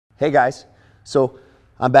Hey guys, so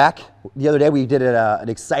I'm back. The other day we did an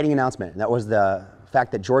exciting announcement, and that was the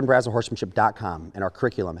fact that jordanbrazelhorsemanship.com and our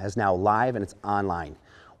curriculum is now live and it's online.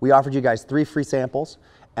 We offered you guys 3 free samples,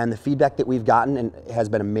 and the feedback that we've gotten has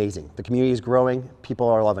been amazing. The community is growing, people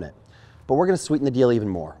are loving it. But we're gonna sweeten the deal even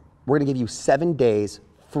more. We're gonna give you 7 days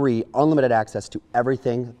free, unlimited access to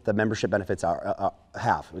everything the membership benefits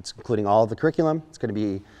have. It's including all of the curriculum. It's gonna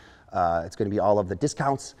be all of the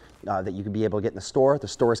discounts that you can be able to get in the store. The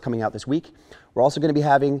store is coming out this week. We're also going to be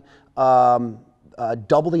having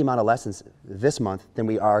double the amount of lessons this month than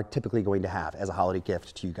we are typically going to have as a holiday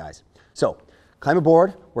gift to you guys. So climb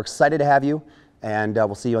aboard. We're excited to have you, and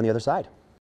we'll see you on the other side.